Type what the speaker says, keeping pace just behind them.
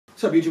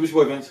What's up, YouTube? It's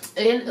your boy Vince.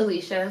 And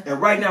Alicia.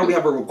 And right now we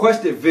have a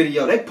requested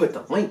video. They put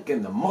the link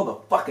in the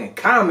motherfucking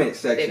comment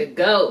section. There to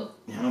go.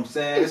 You know what I'm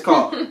saying? It's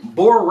called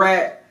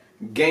Borat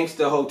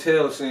Gangster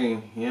Hotel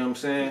Scene. You know what I'm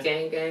saying?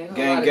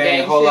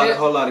 Gang. Whole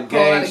lot of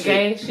gang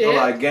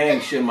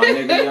shit, my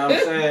nigga. You know what I'm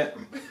saying?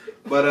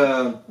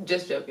 But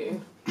just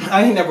joking.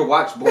 I ain't never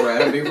watched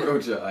Borat. I'll be real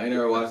with y'all. I ain't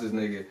never watched this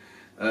nigga.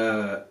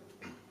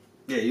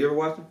 Yeah, you ever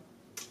watched him?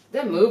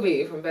 That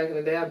movie from back in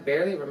the day, I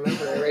barely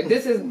remember it. Right?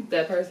 This is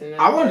that person.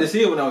 I wanted to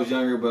see it when I was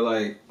younger, but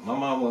like my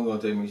mom wasn't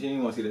gonna take me. She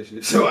didn't want to see that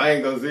shit, so I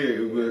ain't gonna see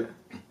it. But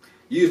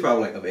you was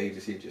probably like of age to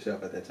see it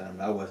yourself at that time.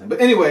 I wasn't.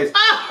 But anyways,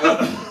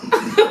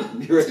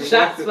 you ready?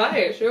 Shots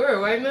fired.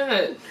 Sure, why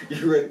not?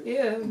 You ready?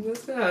 Yeah,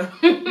 let's go.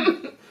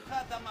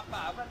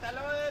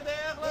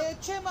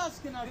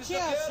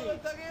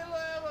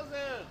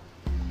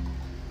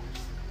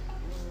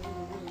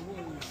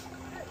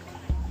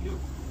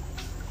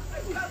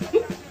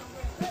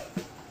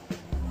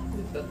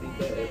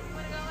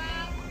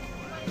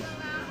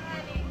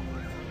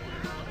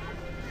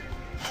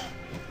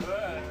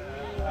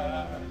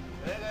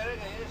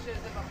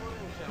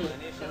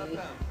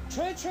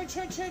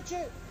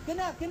 Che.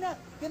 Gana.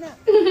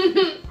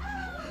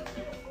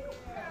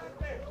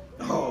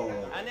 Oh.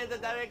 I need the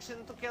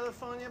direction to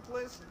California,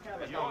 please.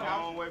 You're a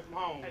long way from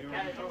home. Who you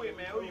with,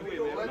 man? Who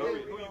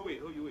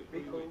you with?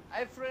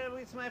 I'm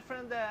with my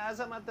friend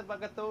Azamat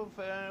Bagatov.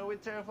 We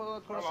travel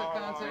across the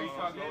country.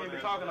 You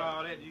ain't talking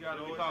all that. You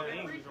gotta be talking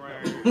English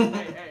around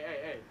here.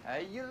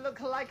 Hey. You look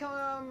like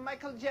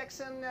Michael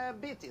Jackson.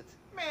 Beat it.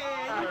 Man.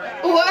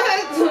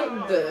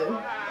 What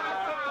the?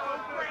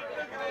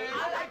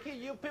 I like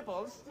you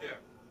peoples. Yeah.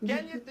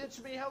 Can you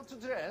teach me how to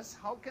dress?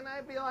 How can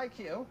I be like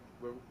you?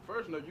 Well,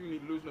 first, you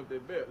need to loosen up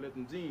that belt. Let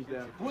them jeans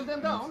down. Pull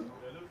them down.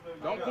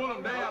 Don't pull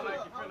them down like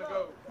you're finna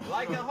go.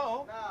 Like a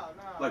hoe.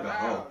 Like a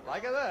hoe.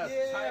 Like a that.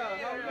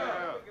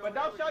 Yeah. But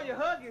don't show your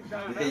huggies,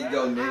 though. There you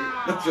go,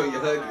 nigga. Don't show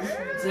your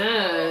huggies.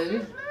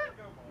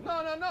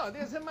 Done. No.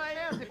 This is my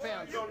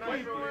anti-pants.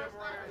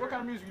 What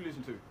kind of music you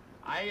listen to?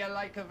 I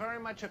like very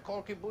much a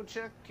Corky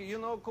Butchek. You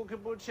know Corky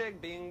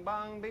Butchek? Bing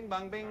bang, bing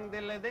bang, bing,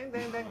 ding ding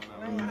ding ding.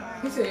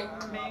 You see?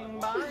 Bing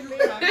bang, bing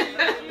bang,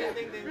 ding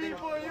ding ding ding.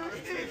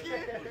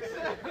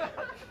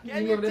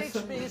 Can you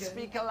teach me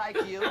speak like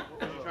you?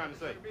 What you trying to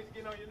say?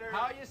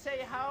 How you say,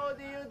 how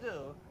do you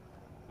do?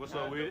 What's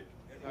up with it?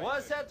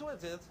 What's that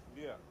with it?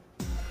 Yeah.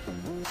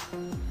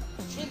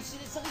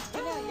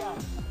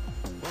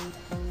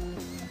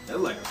 That's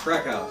like a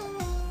crack house.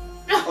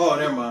 Oh,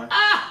 never mind.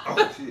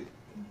 Oh, shit.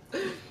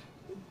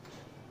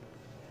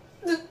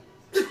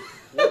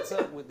 What's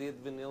up with that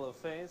vanilla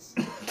face?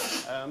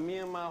 Me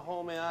and my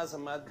homie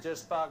Azamat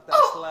just parked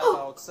our slab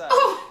outside.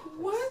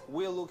 What?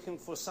 We're looking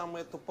for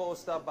somewhere to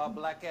post up our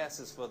black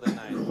asses for the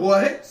night.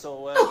 What?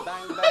 So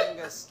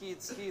bang, skeet,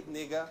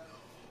 nigga.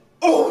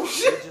 Oh,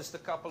 shit. We're just a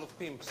couple of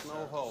pimps,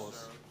 no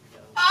hoes.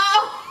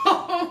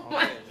 Oh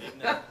my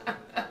God.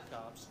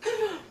 Cops,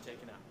 take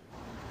it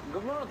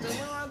out.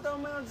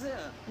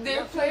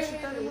 They're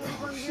playing.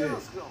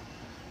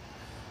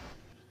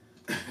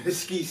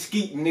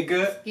 Skeet,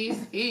 nigga.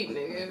 He's eating,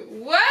 nigga.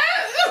 What?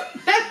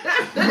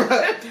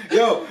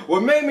 Yo,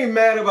 what made me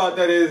mad about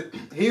that is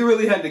he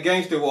really had the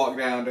gangster walk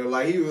down though.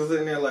 Like he was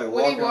sitting there like When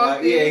walking he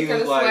walked like in, he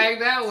was like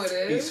swagged out with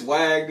it. he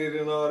swagged it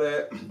and all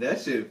that.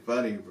 That shit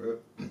funny, bro.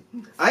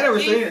 I never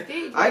seen it.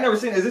 I never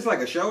seen it. Is this like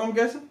a show, I'm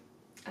guessing?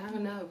 I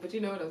don't know, but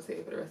you know what I'm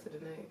saying for the rest of the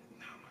night.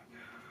 Oh my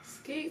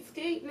god.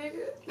 Skeet,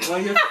 nigga. Well,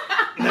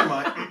 never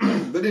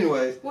mind. But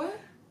anyways. What?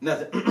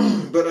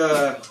 Nothing. But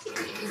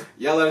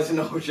y'all let us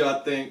know what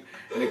y'all think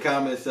in the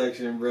comment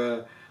section,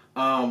 bro.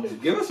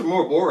 Give us some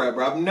more Borat,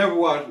 bro. I've never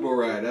watched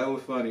Borat. That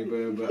was funny,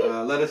 bro. But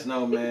let us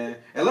know, man.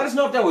 And let us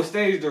know if that was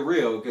staged or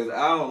real, because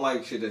I don't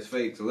like shit that's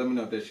fake. So let me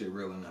know if that shit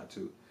real or not,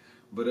 too.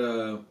 But I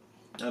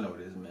know what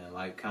it is, man.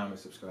 Like, comment,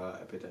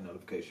 subscribe, hit that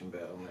notification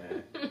bell,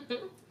 man.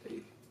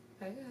 Peace.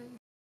 Bye, guys.